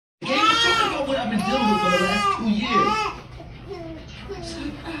what I've been dealing with for the last 2 years.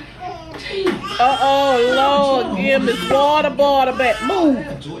 Uh-oh, Lord, give him this water bottle back. Move. I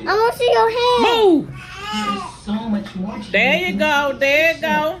want to see your hand. Move. There's so much more to There you go. There you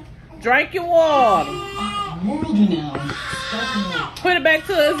go. Drink your water. World now. Put it back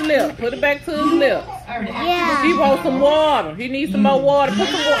to his lip. Put it back to his lips. Yeah. He wants some water. He needs some more water. Put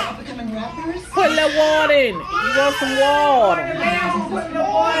some water. Put a little water in it. He wants some water.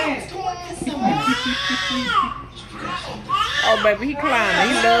 Oh, baby, he climbing.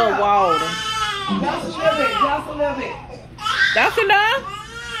 He love water. Just a little bit. Just a little bit. That's enough?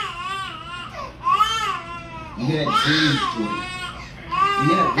 Yeah, dreams, Joy.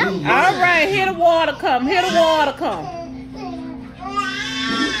 Yeah, All right, here the water come. Here the water come.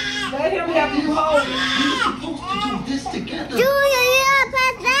 Let him help you hold it. We're supposed to do this together. Julia, you up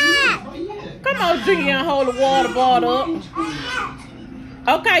at that? Come on, Junior, and hold the water bottle up.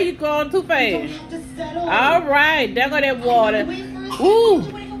 Okay, you going too fast. All right, there go that water. Ooh. Ooh,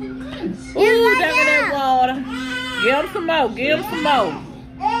 there go that water. Give him some more. Give him some more.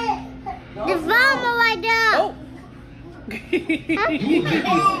 The vomit right there.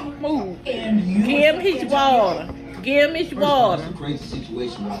 Oh. Move. Give him his water. Give him his water. It's a crazy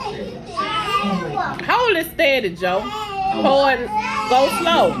situation right there. Hold it steady, Joe. Hold it. Go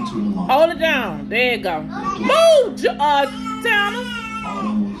slow. Hold it down. There you go. Move, Tanner.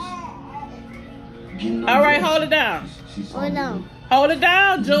 All right, hold it down. Hold on. Hold it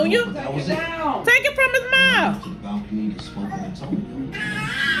down, Junior. That was it. Take it from his mouth.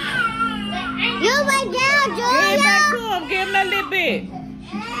 You right down, Give it back Julia. to him. Give him that little bit.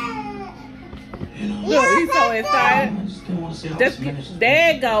 Look, he's so excited. Just,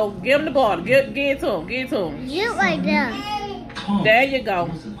 there you go. Give him the bottle. Give it to him. Give it to him. You right there. There you go.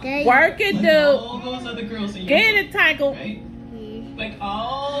 There you Work it, dude. All those other girls in your Get it, Tinkle. right? Like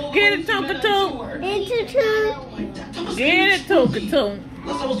all Get it, those women Tonka Toon. that you work. Into two. Get it, Tonka Toon.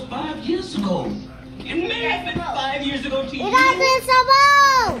 That was 5 years ago. It may have been 5 years ago to You you. got this some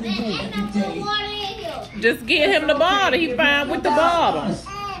more. Just give him the bottle. He fine with the bottle.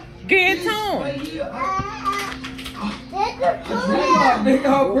 Get it to him. Big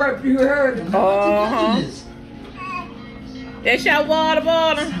old burp, you heard it. Uh-huh. That's your water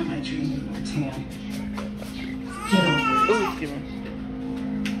bottle. Not my dream, Tam. Ooh, excuse me.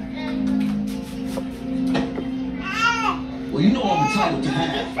 Well, you know I'm entitled to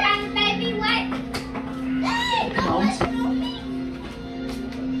have.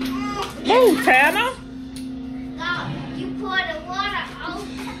 Ooh, Tanner. You pour the water out.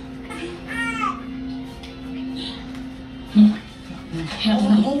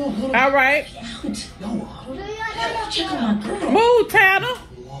 All right. Check on my girl. Move, Tanner.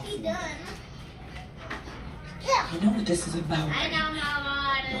 He done. I know what this is about. I don't know.